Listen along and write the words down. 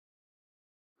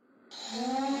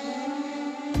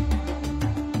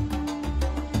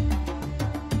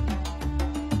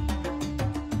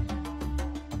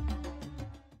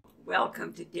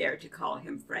Welcome to Dare to Call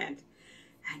Him Friend.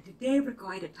 And today we're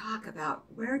going to talk about,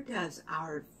 where does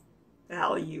our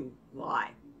value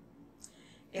lie?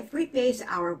 If we base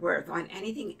our worth on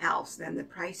anything else than the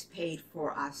price paid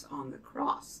for us on the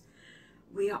cross,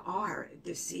 we are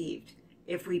deceived.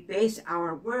 If we base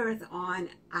our worth on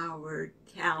our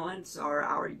talents or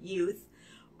our youth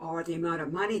or the amount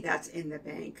of money that's in the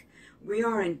bank, we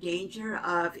are in danger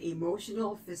of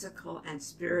emotional, physical, and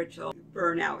spiritual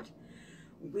burnout.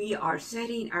 We are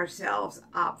setting ourselves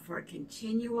up for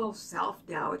continual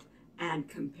self-doubt and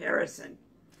comparison.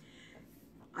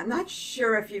 I'm not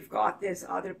sure if you've got this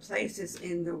other places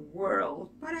in the world,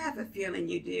 but I have a feeling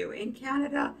you do. In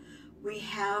Canada, we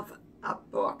have a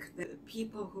book that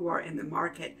people who are in the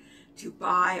market to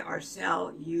buy or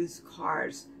sell used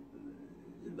cars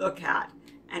look at,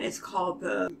 and it's called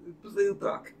the Blue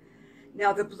Book.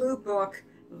 Now, the Blue Book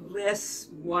lists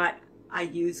what a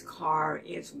used car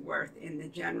is worth in the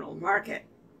general market.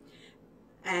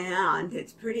 And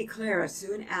it's pretty clear, as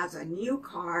soon as a new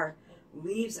car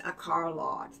leaves a car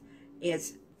lot,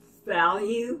 its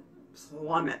value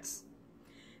plummets.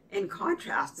 In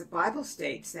contrast, the Bible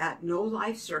states that no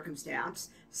life circumstance,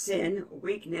 sin,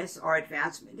 weakness, or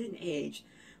advancement in age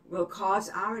will cause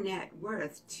our net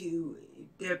worth to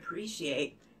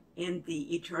depreciate in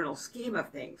the eternal scheme of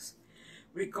things.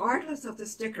 Regardless of the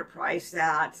sticker price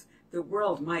that the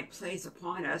world might place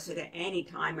upon us at any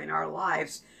time in our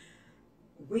lives,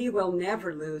 we will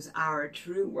never lose our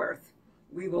true worth.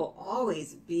 We will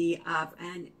always be of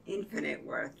an infinite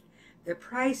worth. The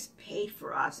price paid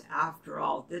for us, after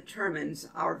all, determines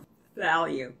our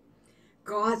value.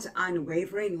 God's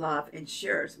unwavering love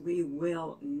ensures we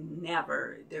will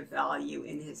never devalue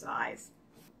in His eyes.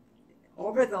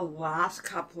 Over the last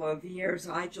couple of years,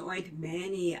 I joined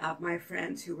many of my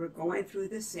friends who were going through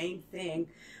the same thing.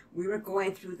 We were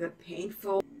going through the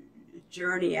painful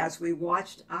journey as we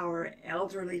watched our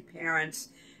elderly parents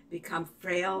become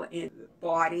frail in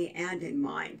body and in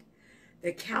mind.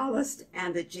 The calloused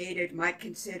and the jaded might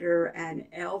consider an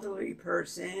elderly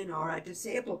person or a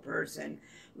disabled person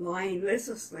lying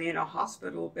listlessly in a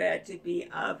hospital bed to be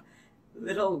of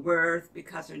little worth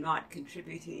because they're not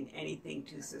contributing anything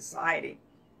to society.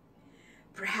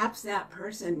 Perhaps that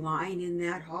person lying in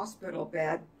that hospital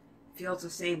bed feels the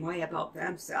same way about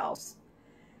themselves.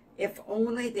 If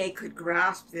only they could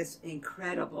grasp this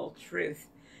incredible truth.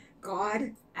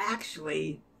 God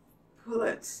actually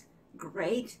puts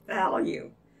great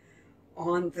value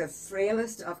on the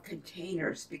frailest of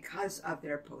containers because of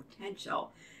their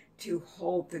potential to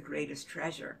hold the greatest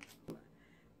treasure.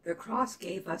 The cross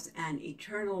gave us an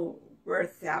eternal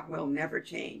worth that will never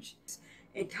change.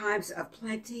 In times of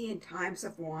plenty, in times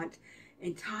of want,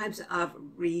 in times of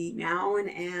renown,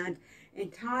 and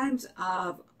in times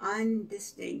of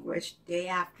undistinguished day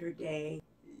after day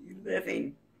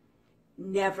living.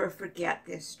 Never forget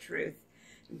this truth.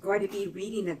 I'm going to be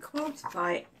reading a quote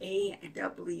by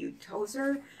A.W.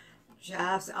 Tozer.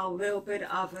 Just a little bit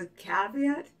of a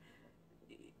caveat.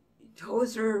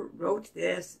 Tozer wrote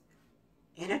this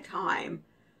in a time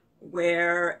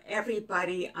where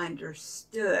everybody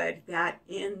understood that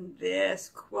in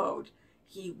this quote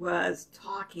he was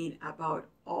talking about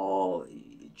all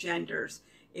genders.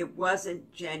 It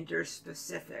wasn't gender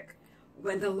specific.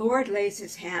 When the Lord lays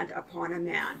His hand upon a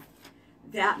man,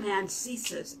 that man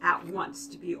ceases at once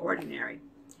to be ordinary.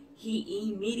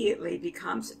 He immediately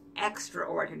becomes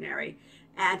extraordinary,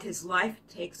 and his life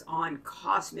takes on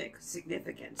cosmic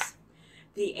significance.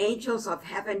 The angels of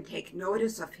heaven take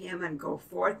notice of him and go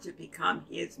forth to become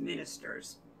His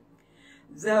ministers.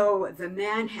 Though the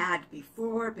man had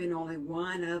before been only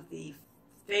one of the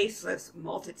faceless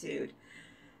multitude,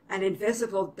 an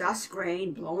invisible dust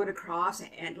grain blown across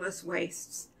endless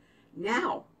wastes,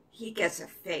 now he gets a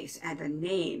face and a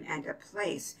name and a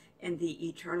place in the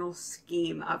eternal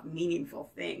scheme of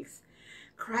meaningful things.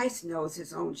 Christ knows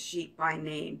His own sheep by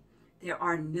name. There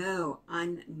are no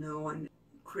unknown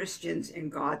Christians in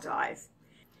God's eyes.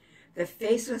 The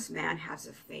faceless man has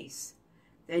a face,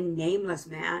 the nameless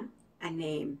man a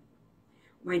name.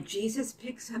 When Jesus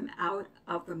picks him out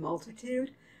of the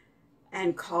multitude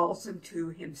and calls him to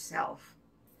Himself.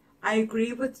 I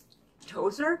agree with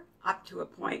Tozer up to a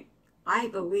point. I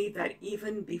believe that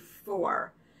even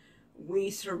before we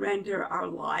surrender our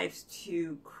lives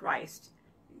to Christ,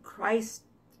 Christ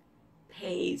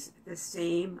pays the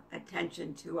same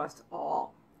attention to us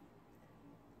all.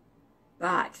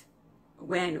 But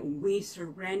when we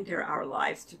surrender our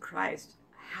lives to Christ,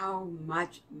 how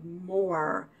much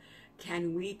more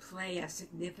can we play a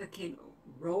significant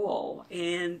role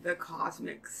in the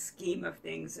cosmic scheme of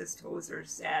things, as Tozer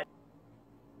said.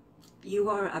 You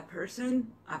are a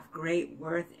person of great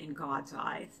worth in God's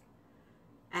eyes,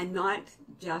 and not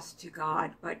just to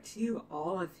God, but to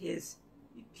all of his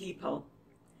people.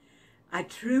 A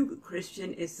true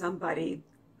Christian is somebody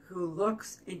who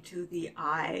looks into the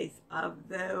eyes of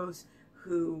those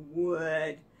who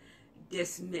would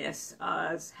dismiss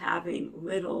us having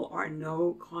little or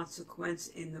no consequence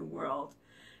in the world.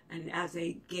 And as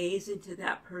they gaze into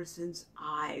that person's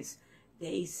eyes,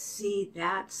 they see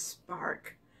that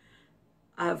spark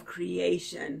of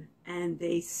creation, and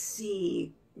they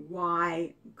see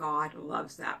why God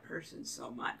loves that person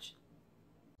so much.